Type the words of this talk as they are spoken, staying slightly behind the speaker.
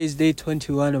It's day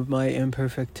 21 of my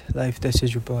imperfect life. This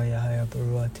is your boy Yahya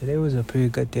Barua. Today was a pretty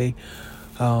good day.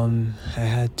 I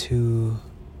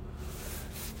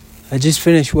just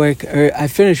finished work. I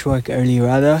finished work early,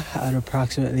 rather, at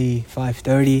approximately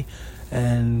 5:30,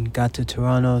 and got to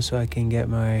Toronto so I can get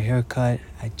my haircut.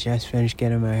 I just finished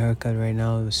getting my haircut right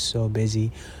now. It was so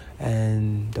busy,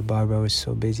 and the barber was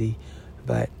so busy,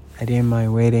 but I didn't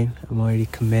mind waiting. I'm already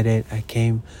committed. I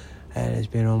came. And it's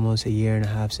been almost a year and a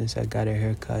half since I got a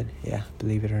haircut. Yeah,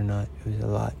 believe it or not, it was a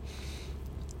lot.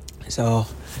 So,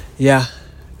 yeah,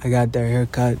 I got their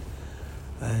haircut.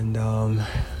 And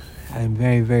I'm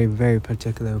very, very, very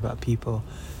particular about people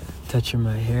touching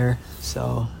my hair.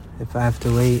 So, if I have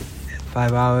to wait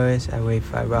 5 hours, I wait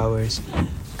 5 hours.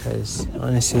 Because,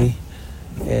 honestly,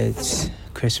 it's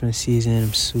Christmas season.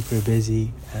 I'm super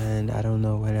busy. And I don't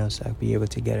know when else I'll be able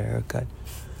to get a haircut.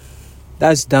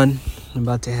 That's done. I'm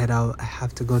about to head out. I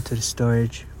have to go to the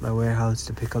storage, my warehouse,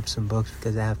 to pick up some books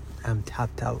because I'm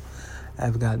tapped out.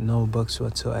 I've got no books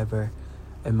whatsoever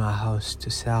in my house to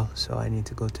sell, so I need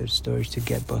to go to the storage to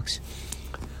get books.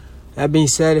 That being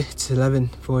said, it's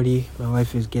 11:40. My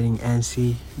wife is getting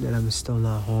antsy that I'm still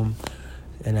not home,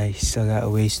 and I still got a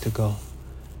ways to go.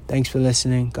 Thanks for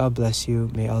listening. God bless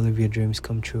you. May all of your dreams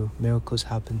come true. Miracles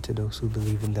happen to those who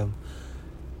believe in them.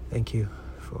 Thank you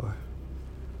for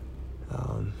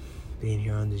being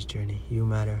here on this journey. You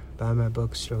matter. Buy my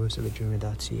book,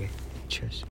 strugglesofaDreamer.ca. Cheers.